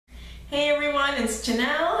Hey everyone, it's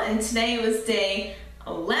Jennelle, and today was day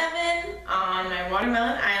 11 on my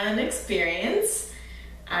Watermelon Island experience.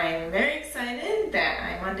 I'm very excited that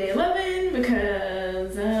I'm on day 11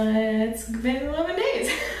 because it's been 11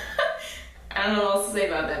 days. I don't know what else to say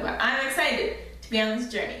about that, but I'm excited to be on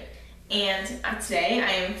this journey. And today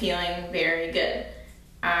I am feeling very good.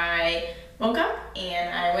 I woke up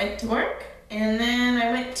and I went to work. And then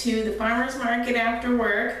I went to the farmer's market after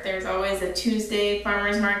work. There's always a Tuesday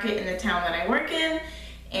farmer's market in the town that I work in.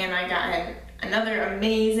 And I got another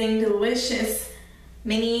amazing, delicious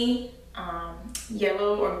mini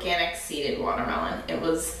yellow organic seeded watermelon. It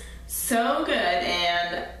was so good,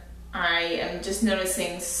 and I am just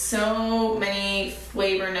noticing so many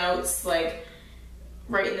flavor notes, like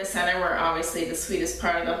right in the center where obviously the sweetest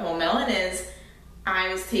part of the whole melon is.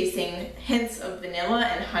 I was tasting hints of vanilla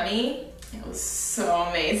and honey. It was so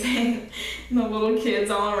amazing. And the little kids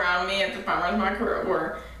all around me at the farmer's market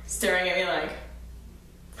were staring at me like,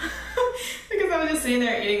 because I was just sitting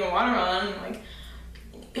there eating a watermelon. I'm like,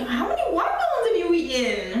 how many watermelons have you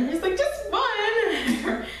eaten? And he's like, just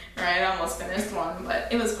one. Right, I almost finished one, but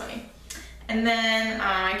it was funny. And then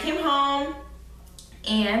I came home,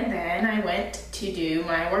 and then I went to do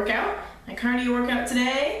my workout, my cardio workout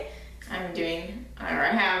today.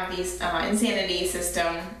 I have these Insanity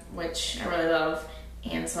system, which I really love,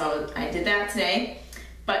 and so I did that today.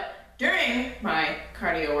 But during my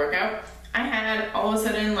cardio workout, I had all of a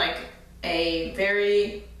sudden like a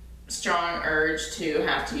very strong urge to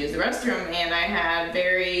have to use the restroom, and I had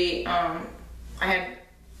I had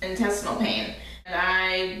intestinal pain, and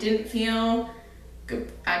I didn't feel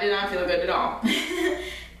good. I did not feel good at all.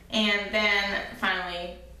 And then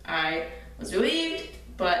finally I was relieved,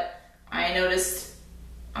 but I noticed,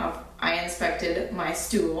 I inspected my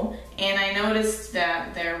stool, and I noticed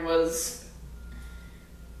that there was,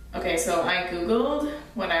 okay, so I Googled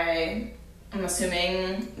what I'm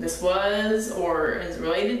assuming this was or is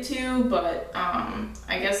related to, but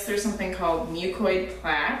I guess there's something called mucoid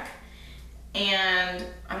plaque, and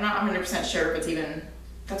I'm not 100% sure if it's even,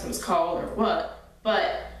 that's what it's called or what,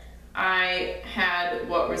 but I had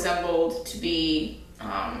what resembled to be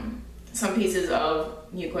some pieces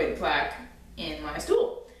of mucoid plaque in my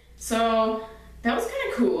stool. So that was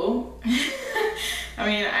kind of cool. I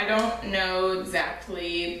mean, I don't know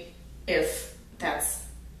exactly if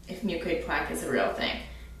mucoid plaque is a real thing.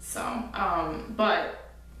 So,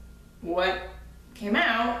 but what came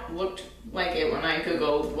out looked like it when I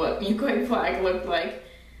Googled what mucoid plaque looked like.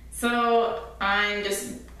 So I'm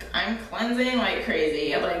cleansing like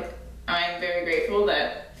crazy. I'm very grateful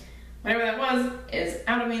that whatever that was is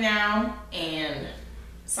out of me now, and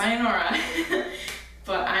sayonara.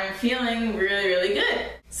 But I'm feeling really, really good.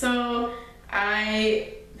 So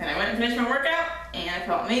then I went and finished my workout, and I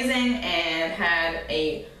felt amazing, and had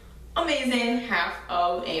a amazing half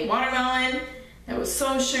of a watermelon that was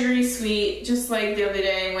so sugary sweet, just like the other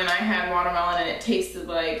day when I had watermelon and it tasted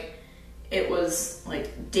like it was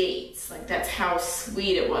like dates. Like, that's how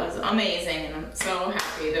sweet it was. Amazing. And I'm so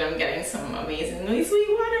happy that I'm getting some amazingly sweet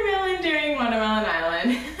watermelon during Watermelon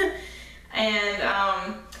Island. And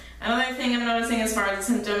another thing I'm noticing as far as a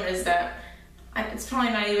symptom is that it's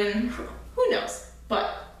probably not even, who knows,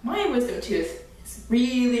 but my wisdom tooth is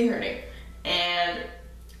really hurting, and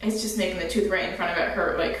it's just making the tooth right in front of it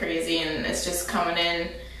hurt like crazy, and it's just coming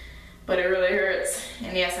in, but it really hurts.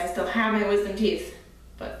 And yes, I still have my wisdom teeth,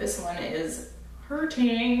 but this one is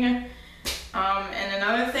hurting. And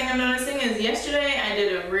another thing I'm noticing is yesterday I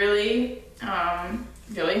did a really,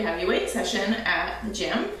 really heavy weight session at the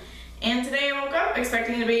gym. And today I woke up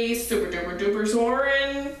expecting to be super duper duper sore,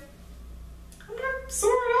 and I'm not sore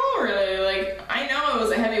at all really. Like, I know it was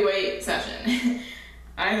a heavyweight session.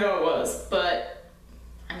 I know it was, but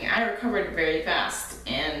I mean, I recovered very fast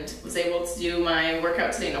and was able to do my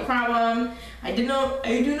workout today no problem. I do notice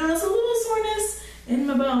a little soreness in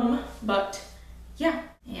my bum, but yeah,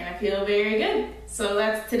 and I feel very good. So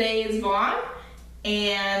that's today's vlog,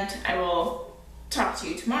 and I will talk to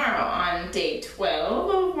you tomorrow on day 12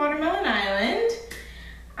 of Watermelon Island.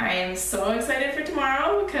 I am so excited for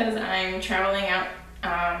tomorrow because I'm traveling out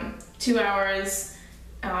 2 hours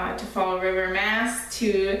to Fall River, Mass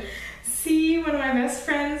to see one of my best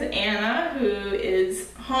friends, Anna, who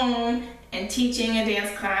is home and teaching a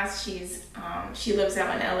dance class. She lives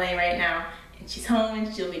out in LA right now, and she's home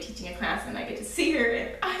and she'll be teaching a class, and I get to see her,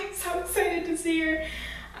 and I'm so excited to see her.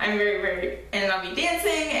 I'm and I'll be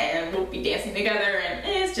dancing, and we'll be dancing together, and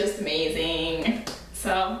it's just amazing.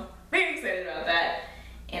 So, very excited about that.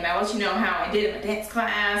 And I'll let you know how I did in my dance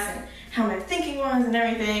class, and how my thinking was, and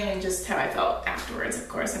everything, and just how I felt afterwards, of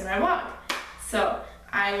course, in my vlog. So,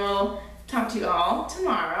 I will talk to you all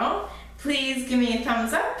tomorrow. Please give me a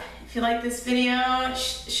thumbs up. If you like this video,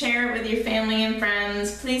 share it with your family and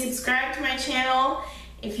friends. Please subscribe to my channel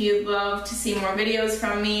if you'd love to see more videos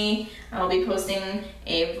from me. I'll be posting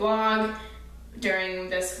a vlog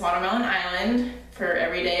during this watermelon island for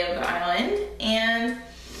every day of the island. And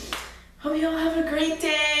hope you all have a great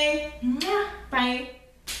day. Bye.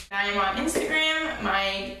 I am on Instagram.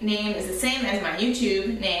 My name is the same as my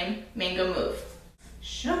YouTube name, Mango Move.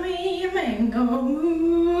 Show me your mango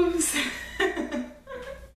moves.